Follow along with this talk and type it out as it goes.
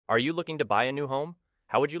Are you looking to buy a new home?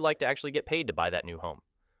 How would you like to actually get paid to buy that new home?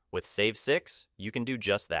 With Save 6, you can do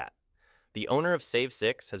just that. The owner of Save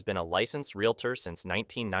 6 has been a licensed realtor since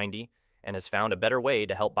 1990 and has found a better way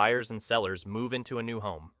to help buyers and sellers move into a new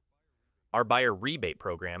home. Our Buyer Rebate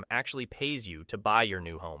program actually pays you to buy your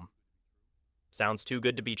new home. Sounds too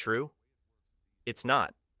good to be true? It's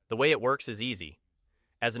not. The way it works is easy.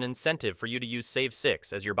 As an incentive for you to use Save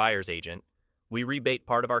 6 as your buyer's agent, we rebate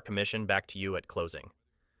part of our commission back to you at closing.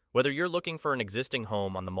 Whether you're looking for an existing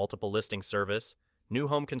home on the multiple listing service, new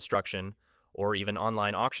home construction, or even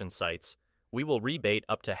online auction sites, we will rebate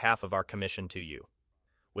up to half of our commission to you.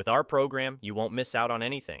 With our program, you won't miss out on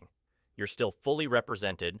anything. You're still fully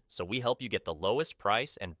represented, so we help you get the lowest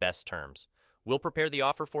price and best terms. We'll prepare the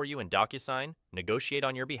offer for you in DocuSign, negotiate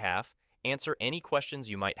on your behalf, answer any questions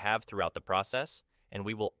you might have throughout the process, and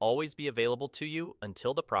we will always be available to you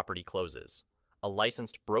until the property closes. A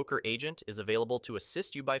licensed broker agent is available to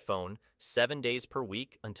assist you by phone 7 days per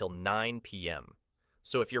week until 9 p.m.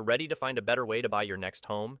 So if you're ready to find a better way to buy your next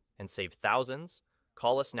home and save thousands,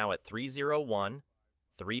 call us now at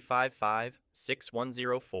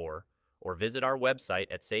 301-355-6104 or visit our website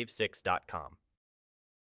at save6.com.